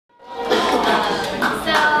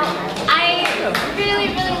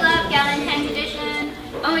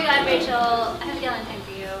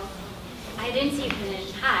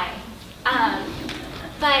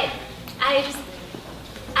but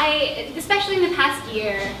I, especially in the past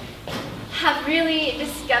year, have really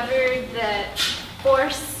discovered the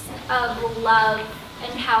force of love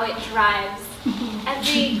and how it drives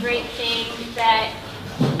every great thing that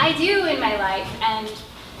I do in my life. And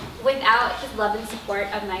without the love and support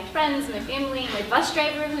of my friends, my family, my bus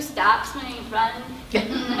driver who stops when I run,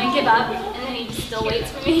 and I give up, and then he still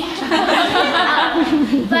waits for me.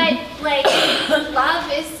 But like,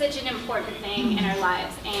 love is such an important thing in our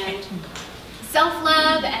lives, and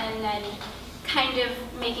self-love, and then kind of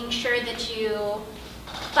making sure that you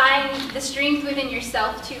find the strength within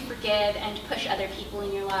yourself to forgive and to push other people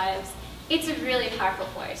in your lives. It's a really powerful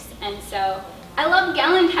force, and so I love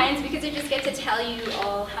Galentine's because I just get to tell you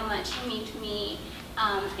all how much you mean to me.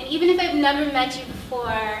 And even if I've never met you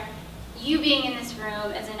before, you being in this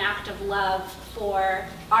room is an act of love for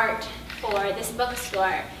art, for this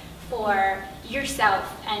bookstore, for yourself,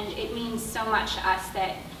 and it means so much to us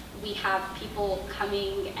that we have people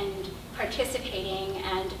coming and participating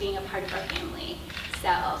and being a part of our family. So,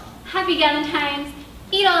 happy Galentine's,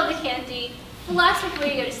 eat all of the candy, floss before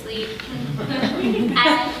you go to sleep,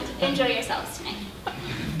 and enjoy yourselves tonight.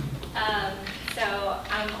 So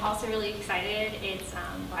I'm also really excited. It's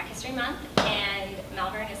Black History Month, and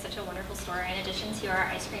Malvern is such a wonderful store. In addition to our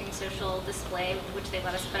ice cream social display, which they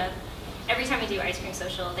let us put up every time we do ice cream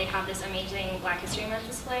social, they have this amazing Black History Month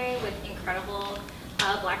display with incredible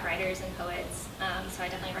Black writers and poets. So I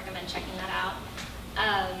definitely recommend checking that out.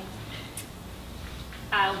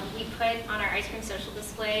 We put on our ice cream social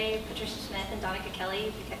display Patricia Smith and Danica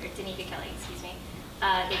Kelly, or Danica Kelly, excuse me.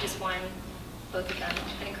 They just won, both of them,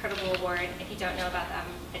 an incredible award. If you don't know about them,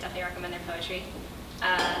 I definitely recommend their poetry.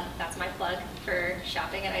 That's my plug for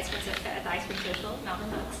shopping at the Ice Cream Social, Malvern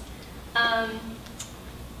Books.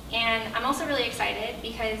 And I'm also really excited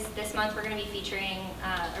because this month we're going to be featuring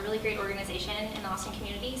a really great organization in the Austin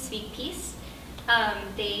community, Speak Peace.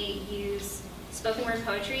 They use spoken word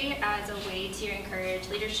poetry as a way to encourage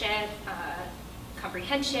leadership,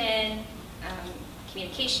 comprehension,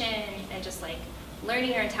 communication, and just like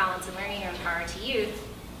learning your own talents and learning your own power to youth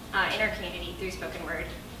in our community through spoken word.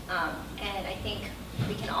 And I think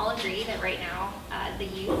we can all agree that right now the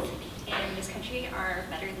youth in this country are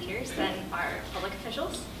better leaders than our public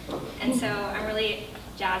officials. And so I'm really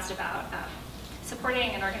jazzed about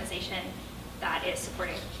supporting an organization that is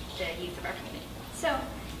supporting the youth of our community. So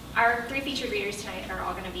our 3 featured readers tonight are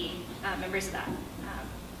all going to be members of that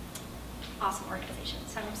awesome organization.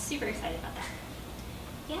 So I'm super excited about that.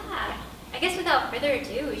 Yeah, I guess without further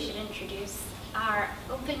ado, we should introduce our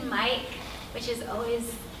open mic, which is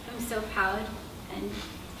always, I'm so proud and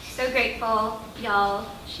so grateful y'all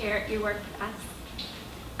share your work with us.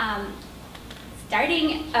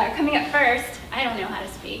 Coming up first, I don't know how to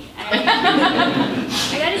speak.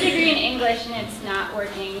 I got a degree in English and it's not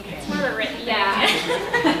working. It's more of a written thing. Yeah.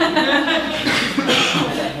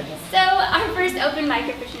 So our first open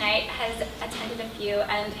micer for tonight has attended a few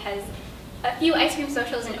and has a few ice cream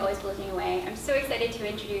socials and always blows me away. I'm so excited to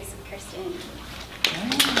introduce Kirsten.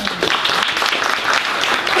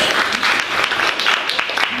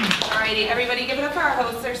 Alrighty, everybody give it up for our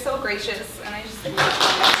hosts. They're so gracious, and I just So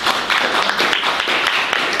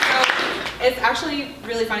it's actually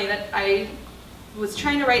really funny that I was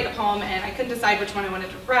trying to write a poem and I couldn't decide which one I wanted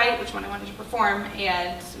to write, which one I wanted to perform,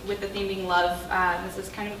 and with the theme being love, this is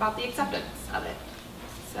kind of about the acceptance of it.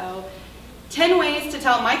 So, 10 ways to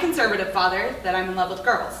tell my conservative father that I'm in love with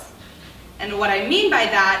girls. And what I mean by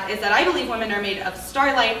that is that I believe women are made of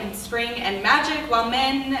starlight and spring and magic, while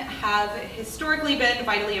men have historically been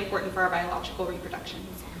vitally important for our biological reproduction.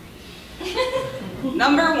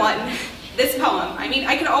 Number 1, this poem. I mean,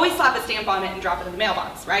 I could always slap a stamp on it and drop it in the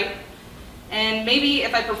mailbox, right? And maybe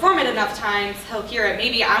if I perform it enough times, he'll hear it.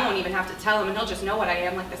 Maybe I won't even have to tell him and he'll just know what I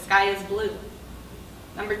am, like the sky is blue.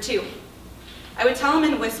 Number 2, I would tell him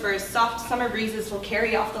in whispers, soft summer breezes will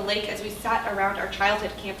carry off the lake as we sat around our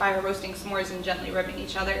childhood campfire roasting s'mores and gently rubbing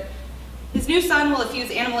each other. His new son will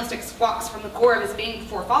effuse animalistic squawks from the core of his being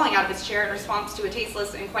before falling out of his chair in response to a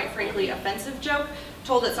tasteless and quite frankly offensive joke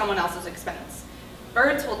told at someone else's expense.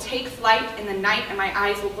 Birds will take flight in the night and my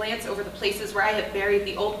eyes will glance over the places where I have buried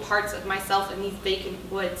the old parts of myself in these vacant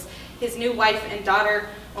woods. His new wife and daughter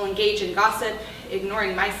will engage in gossip,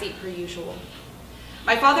 ignoring my seat per usual.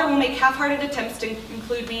 My father will make half-hearted attempts to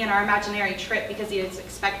include me in our imaginary trip because he is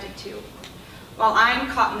expected to. While I'm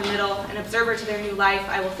caught in the middle, an observer to their new life,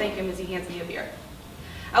 I will thank him as he hands me a beer.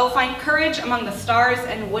 I will find courage among the stars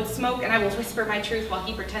and wood smoke, and I will whisper my truth while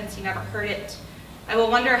he pretends he never heard it. I will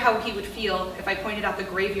wonder how he would feel if I pointed out the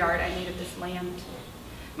graveyard I made of this land.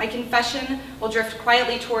 My confession will drift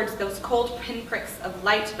quietly towards those cold pinpricks of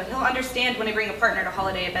light, but he'll understand when I bring a partner to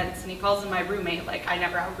holiday events and he calls him my roommate like I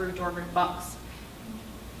never outgrew dormant bunks.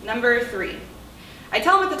 Number 3. I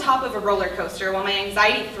tell him at the top of a roller coaster while my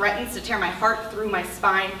anxiety threatens to tear my heart through my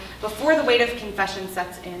spine before the weight of confession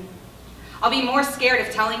sets in. I'll be more scared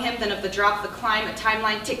of telling him than of the drop, the climb, a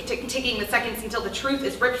timeline ticking the seconds until the truth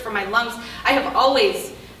is ripped from my lungs. I have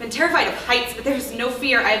always been terrified of heights, but there's no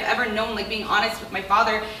fear I have ever known like being honest with my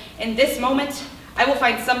father. In this moment, I will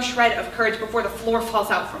find some shred of courage before the floor falls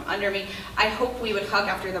out from under me. I hope we would hug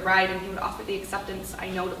after the ride and he would offer the acceptance I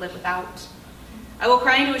know to live without. I will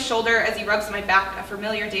cry into his shoulder as he rubs my back, a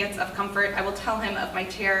familiar dance of comfort. I will tell him of my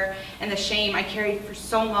terror and the shame I carried for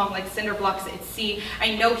so long like cinder blocks at sea.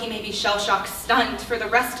 I know he may be shell-shocked, stunned for the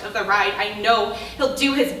rest of the ride. I know he'll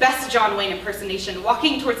do his best John Wayne impersonation,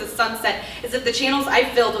 walking towards the sunset as if the channels I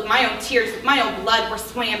filled with my own tears, with my own blood, were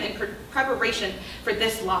swam in preparation for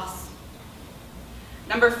this loss.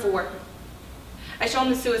 Number 4. I show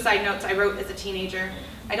him the suicide notes I wrote as a teenager.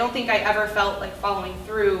 I don't think I ever felt like following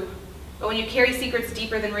through. But when you carry secrets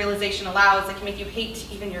deeper than realization allows, it can make you hate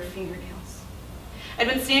even your fingernails. I'd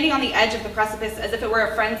been standing on the edge of the precipice as if it were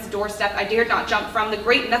a friend's doorstep I dared not jump from, the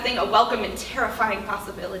great nothing, a welcome and terrifying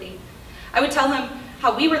possibility. I would tell him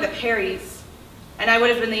how we were the Perrys, and I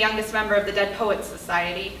would have been the youngest member of the Dead Poets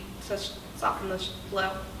Society, to soften the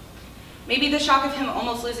blow. Maybe the shock of him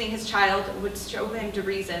almost losing his child would show him to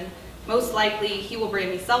reason. Most likely, he will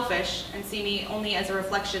brand me selfish and see me only as a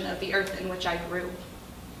reflection of the earth in which I grew.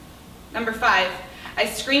 Number 5, I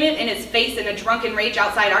scream it in his face in a drunken rage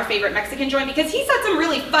outside our favorite Mexican joint because he said some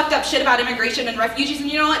really fucked up shit about immigration and refugees,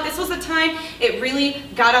 and you know what? This was the time it really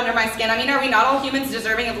got under my skin. I mean, are we not all humans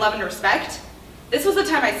deserving of love and respect? This was the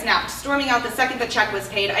time I snapped, storming out the second the check was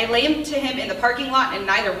paid. I lay to him in the parking lot, and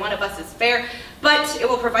neither one of us is fair, but it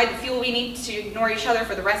will provide the fuel we need to ignore each other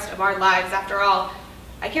for the rest of our lives. After all,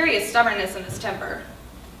 I carry his stubbornness and his temper.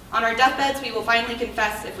 On our deathbeds, we will finally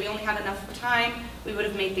confess if we only had enough time, we would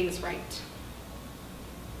have made things right.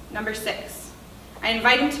 Number 6, I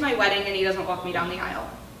invite him to my wedding and he doesn't walk me down the aisle.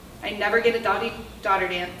 I never get a daughter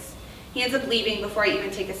dance. He ends up leaving before I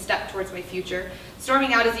even take a step towards my future,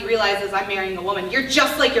 storming out as he realizes I'm marrying a woman. "You're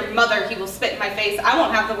just like your mother," he will spit in my face. I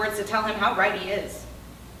won't have the words to tell him how right he is.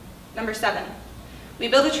 Number 7, we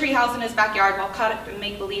build a treehouse in his backyard while caught up in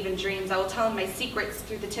make-believe and dreams. I will tell him my secrets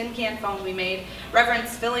through the tin can phone we made,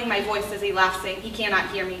 reverence filling my voice as he laughs, saying he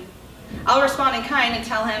cannot hear me. I'll respond in kind and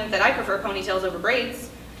tell him that I prefer ponytails over braids,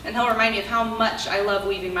 and he'll remind me of how much I love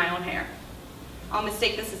weaving my own hair. I'll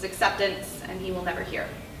mistake this as acceptance, and he will never hear.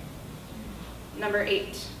 Number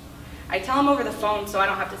 8, I tell him over the phone so I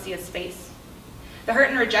don't have to see his face. The hurt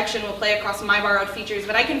and rejection will play across my borrowed features,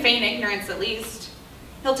 but I can feign ignorance at least.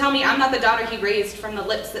 He'll tell me I'm not the daughter he raised from the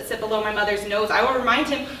lips that sit below my mother's nose. I will remind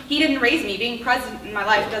him he didn't raise me. Being present in my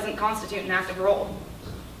life doesn't constitute an active role.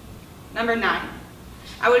 Number 9,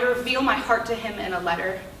 I would reveal my heart to him in a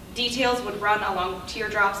letter. Details would run along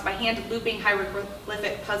teardrops, my hand looping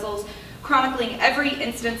hieroglyphic puzzles, chronicling every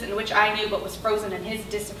instance in which I knew but was frozen in his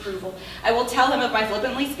disapproval. I will tell him of my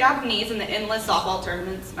flippantly scabbed knees in the endless softball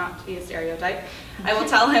tournaments, not to be a stereotype. I will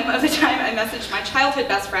tell him of the time I messaged my childhood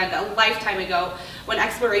best friend a lifetime ago when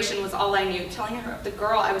exploration was all I knew, telling her of the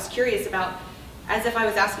girl I was curious about as if I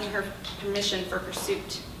was asking her permission for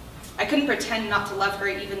pursuit. I couldn't pretend not to love her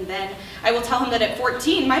even then. I will tell him that at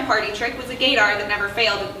 14, my party trick was a gaydar that never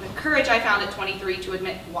failed, and the courage I found at 23 to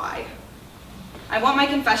admit why. I want my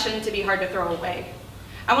confession to be hard to throw away.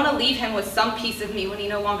 I want to leave him with some piece of me when he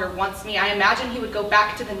no longer wants me. I imagine he would go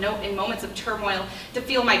back to the note in moments of turmoil to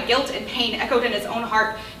feel my guilt and pain echoed in his own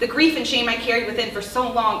heart, the grief and shame I carried within for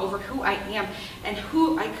so long over who I am and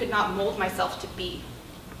who I could not mold myself to be.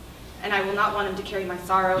 And I will not want him to carry my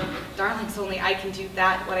sorrow. Darlings, only I can do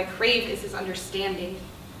that. What I crave is his understanding.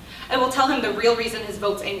 I will tell him the real reason his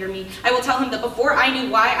votes anger me. I will tell him that before I knew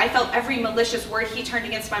why, I felt every malicious word he turned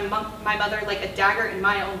against my mother like a dagger in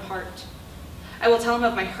my own heart. I will tell him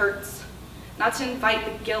of my hurts, not to invite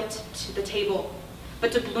the guilt to the table,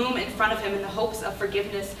 but to bloom in front of him in the hopes of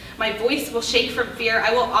forgiveness. My voice will shake from fear.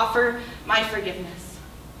 I will offer my forgiveness.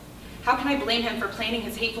 How can I blame him for planting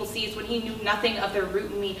his hateful seeds when he knew nothing of their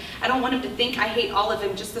root in me? I don't want him to think I hate all of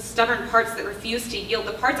him, just the stubborn parts that refuse to yield,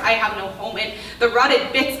 the parts I have no home in, the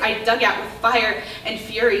rotted bits I dug at with fire and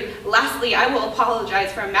fury. Lastly, I will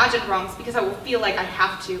apologize for imagined wrongs because I will feel like I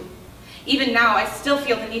have to. Even now, I still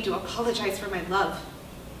feel the need to apologize for my love.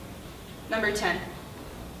 Number 10,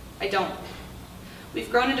 I don't. We've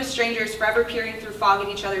grown into strangers, forever peering through fog at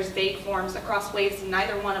each other's vague forms across waves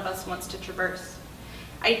neither one of us wants to traverse.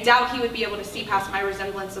 I doubt he would be able to see past my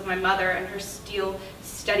resemblance of my mother and her steel,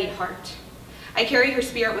 steady heart. I I carry her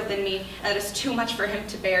spirit within me, and it is too much for him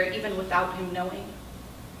to bear, even without him knowing.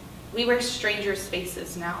 We wear strangers'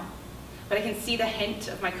 faces now, but I can see the hint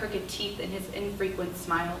of my crooked teeth in his infrequent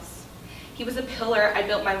smiles. He was a pillar I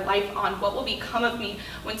built my life on. What will become of me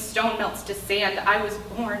when stone melts to sand? I was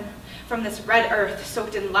born from this red earth,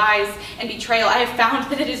 soaked in lies and betrayal. I have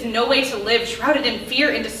found that it is no way to live, shrouded in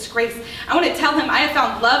fear and disgrace. I want to tell him I have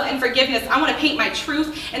found love and forgiveness. I want to paint my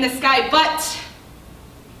truth in the sky, but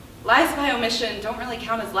lies by omission don't really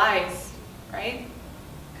count as lies, right?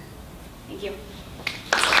 Thank you.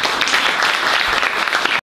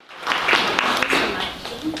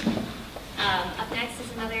 Up next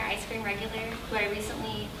is another ice cream regular who I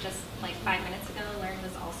recently, just like 5 minutes ago, learned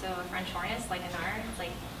was also a French hornet, like Anar. It's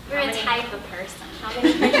like, You're a type of person. how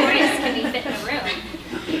many French hornets can be fit in a room?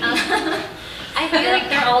 I feel like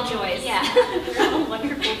they're all joys. Yeah. They're all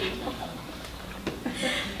wonderful people.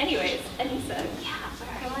 Anyways, Anissa,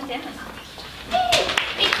 come on down.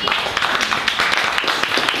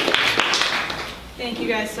 Thank you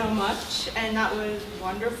guys so much, and that was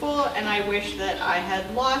wonderful, and I wish that I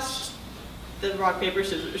had lost the rock, paper,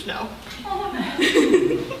 scissors now.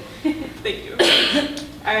 Thank you.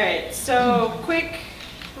 All right, so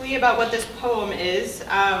quickly about what this poem is.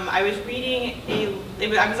 I was reading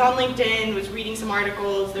I was on LinkedIn, was reading some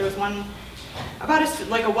articles. There was one about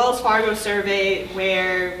a Wells Fargo survey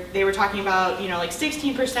where they were talking about, like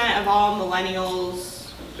 16% of all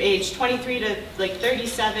millennials aged 23 to like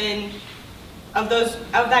 37, of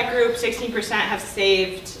that group, 16% have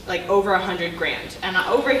saved like over 100 grand. And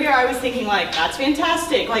over here I was thinking, like, that's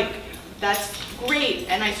fantastic, like that's great.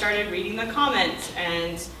 And I started reading the comments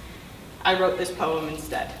and I wrote this poem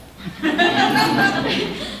instead. All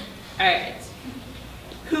right.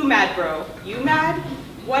 Who mad, bro? You mad?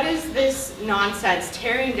 What is this nonsense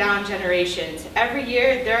tearing down generations? Every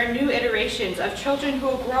year there are new iterations of children who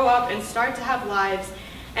will grow up and start to have lives,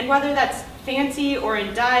 and whether that's fancy or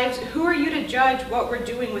in dives, who are you to judge what we're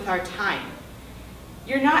doing with our time?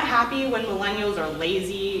 You're not happy when millennials are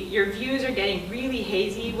lazy, your views are getting really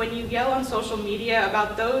hazy when you yell on social media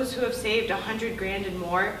about those who have saved 100 grand and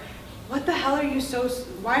more. What the hell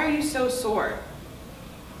why are you so sore?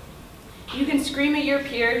 You can scream at your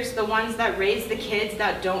peers, the ones that raise the kids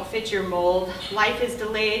that don't fit your mold. Life is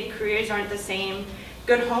delayed, careers aren't the same.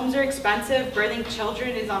 Good homes are expensive, birthing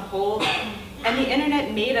children is on hold, and the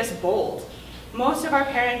internet made us bold. Most of our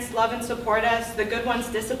parents love and support us, the good ones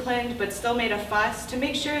disciplined, but still made a fuss to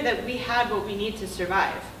make sure that we had what we need to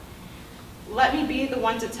survive. Let me be the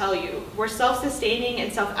one to tell you, we're self-sustaining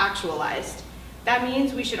and self-actualized. That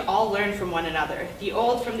means we should all learn from one another, the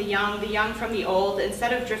old from the young from the old,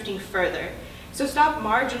 instead of drifting further. So stop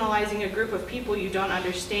marginalizing a group of people you don't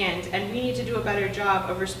understand, and we need to do a better job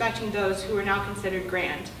of respecting those who are now considered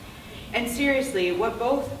grand. And seriously, what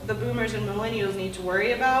both the boomers and millennials need to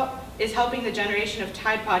worry about is helping the generation of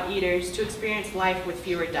Tide Pod eaters to experience life with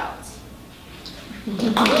fewer doubts.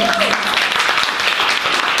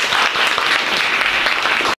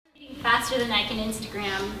 Faster than I can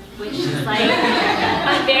Instagram, which is like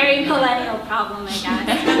a very millennial problem, I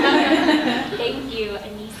guess. Thank you,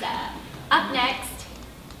 Anissa. Up next,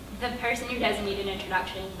 the person who doesn't need an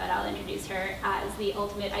introduction, but I'll introduce her as the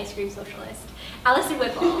ultimate ice cream socialist, Allison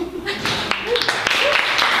Whipple.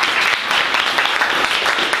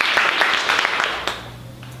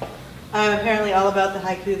 I'm apparently all about the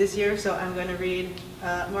haiku this year, so I'm going to read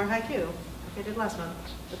more haiku, like I did last month,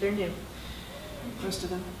 but they're new, most of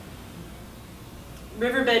them.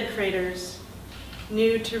 Riverbed craters,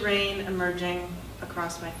 new terrain emerging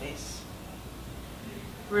across my face.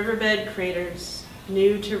 Riverbed craters,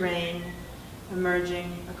 new terrain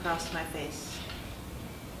emerging across my face.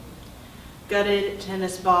 Gutted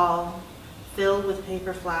tennis ball, filled with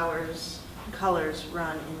paper flowers, colors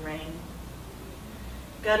run in rain.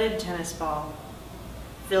 Gutted tennis ball,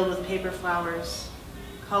 filled with paper flowers,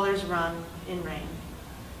 colors run in rain.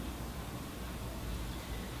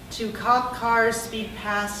 2 cop cars speed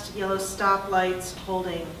past yellow stoplights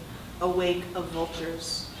holding a wake of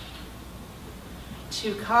vultures.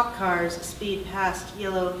 2 cop cars speed past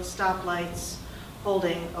yellow stoplights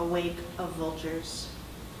holding a wake of vultures.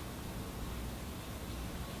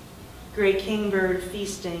 Gray kingbird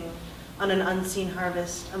feasting on an unseen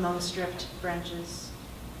harvest among stripped branches.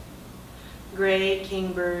 Gray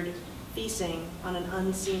kingbird feasting on an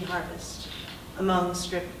unseen harvest among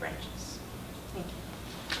stripped branches. Thank you.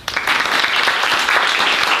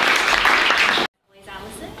 Always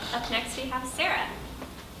Allison. Up next we have Sarah.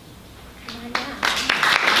 Come on down.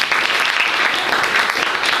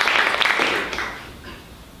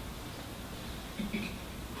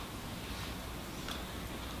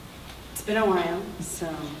 It's been a while,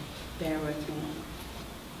 so Bear with me.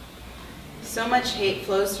 So much hate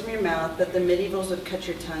flows from your mouth that the medievals would cut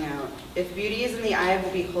your tongue out. If beauty is in the eye of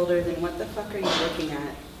the beholder, then what the fuck are you looking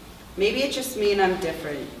at? Maybe it's just me and I'm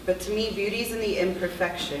different, but to me, beauty's in the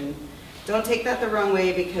imperfection. Don't take that the wrong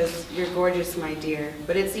way because you're gorgeous, my dear,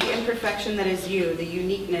 but it's the imperfection that is you, the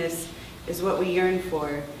uniqueness is what we yearn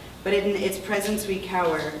for, but in its presence we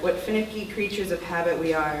cower, what finicky creatures of habit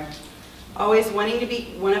we are. Always wanting to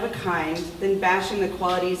be one of a kind, then bashing the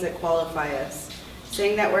qualities that qualify us.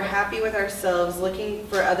 Saying that we're happy with ourselves, looking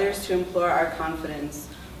for others to implore our confidence,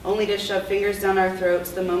 only to shove fingers down our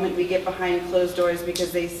throats the moment we get behind closed doors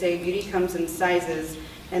because they say beauty comes in sizes,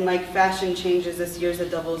 and like fashion changes, this year's a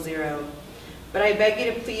 00. But I beg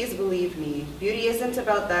you to please believe me, beauty isn't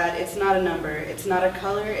about that, it's not a number, it's not a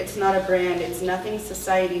color, it's not a brand, it's nothing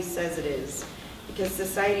society says it is. Because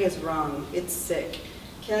society is wrong, it's sick,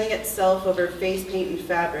 killing itself over face paint and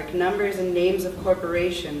fabric, numbers and names of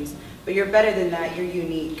corporations. But you're better than that, you're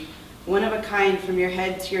unique. One of a kind from your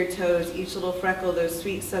head to your toes, each little freckle, those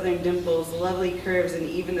sweet southern dimples, lovely curves, and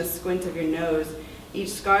even the squint of your nose. Each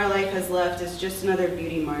scar life has left is just another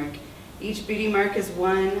beauty mark. Each beauty mark is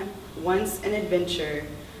once an adventure.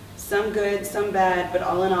 Some good, some bad, but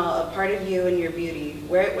all in all, a part of you and your beauty.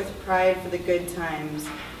 Wear it with pride for the good times.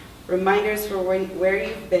 Reminders for where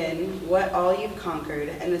you've been, what all you've conquered,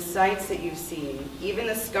 and the sights that you've seen. Even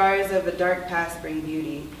the scars of a dark past bring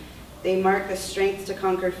beauty. They mark the strength to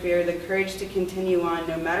conquer fear, the courage to continue on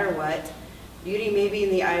no matter what. Beauty may be in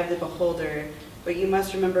the eye of the beholder, but you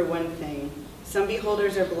must remember one thing. Some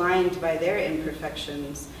beholders are blind by their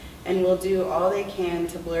imperfections and will do all they can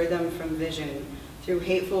to blur them from vision. Through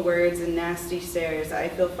hateful words and nasty stares, I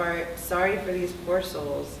feel sorry for these poor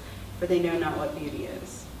souls, for they know not what beauty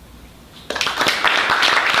is.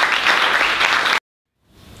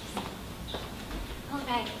 All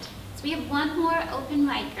right. So we have one more open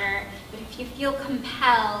micer, but if you feel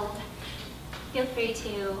compelled, feel free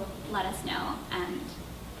to let us know and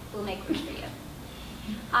we'll make room for you.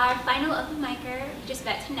 Our final open micer we just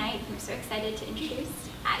met tonight, we're so excited to introduce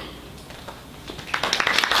Addie.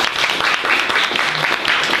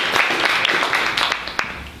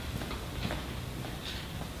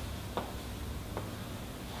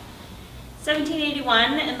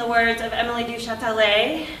 (1781), in the words of Emily du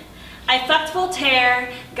Châtelet, I fucked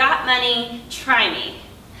Voltaire, got money, try me.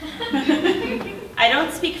 I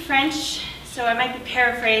don't speak French, so I might be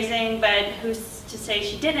paraphrasing, but who's to say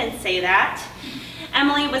she didn't say that?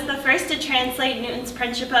 Emily was the first to translate Newton's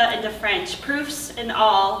Principia into French, proofs and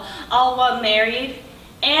all while married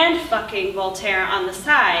and fucking Voltaire on the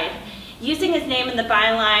side, using his name in the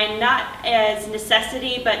byline not as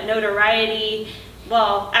necessity but notoriety,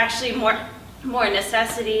 well, actually more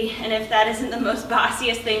necessity, and if that isn't the most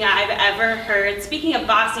bossiest thing I've ever heard. Speaking of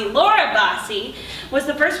bossy, Laura Bossy was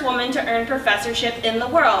the first woman to earn professorship in the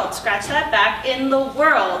world. Scratch that back, in the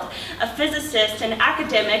world. A physicist, an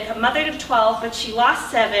academic, a mother to 12, but she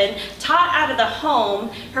lost 7, taught out of the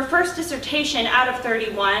home, her first dissertation out of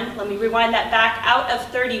 31, let me rewind that back, out of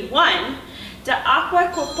 31, De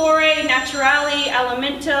aqua corpore naturali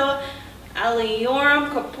elemento aliorum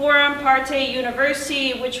corporum parte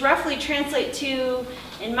universi, which roughly translate to,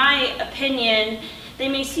 in my opinion, they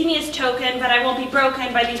may see me as token, but I won't be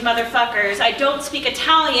broken by these motherfuckers. I don't speak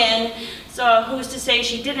Italian, so who's to say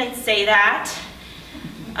she didn't say that?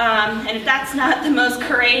 And if that's not the most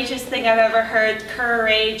courageous thing I've ever heard,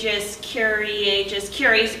 courageous, Curie.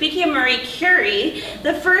 Speaking of Marie Curie,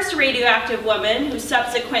 the first radioactive woman who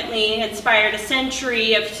subsequently inspired a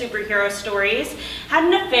century of superhero stories, had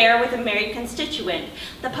an affair with a married constituent.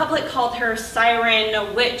 The public called her siren,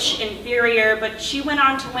 a witch, inferior, but she went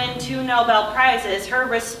on to win 2 Nobel Prizes. Her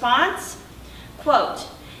response? Quote,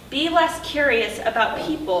 be less curious about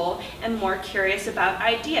people and more curious about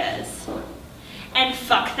ideas. And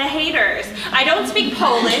fuck the haters. I don't speak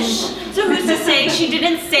Polish, so who's to say she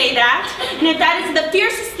didn't say that? And if that is the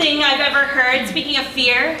fiercest thing I've ever heard, speaking of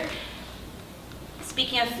fear,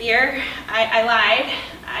 I lied.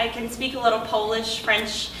 I can speak a little Polish,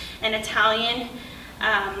 French, and Italian.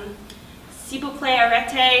 S'il vous plaît,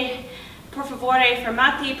 arrêtez. Por favore,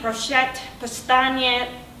 fermati, prochette, postagne.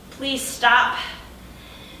 Please stop.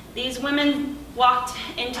 These women walked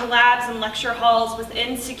into labs and lecture halls with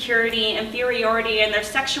insecurity, inferiority, and their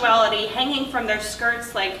sexuality hanging from their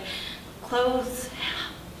skirts like clothes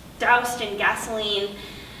doused in gasoline,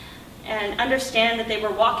 and understand that they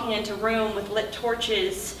were walking into a room with lit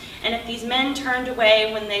torches. And if these men turned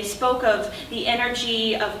away when they spoke of the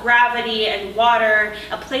energy of gravity and water,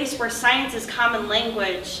 a place where science is common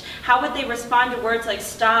language, how would they respond to words like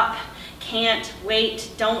stop, can't,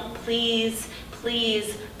 wait, don't, please,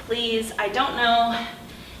 please, please? I don't know.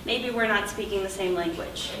 maybe we're not speaking the same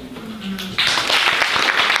language.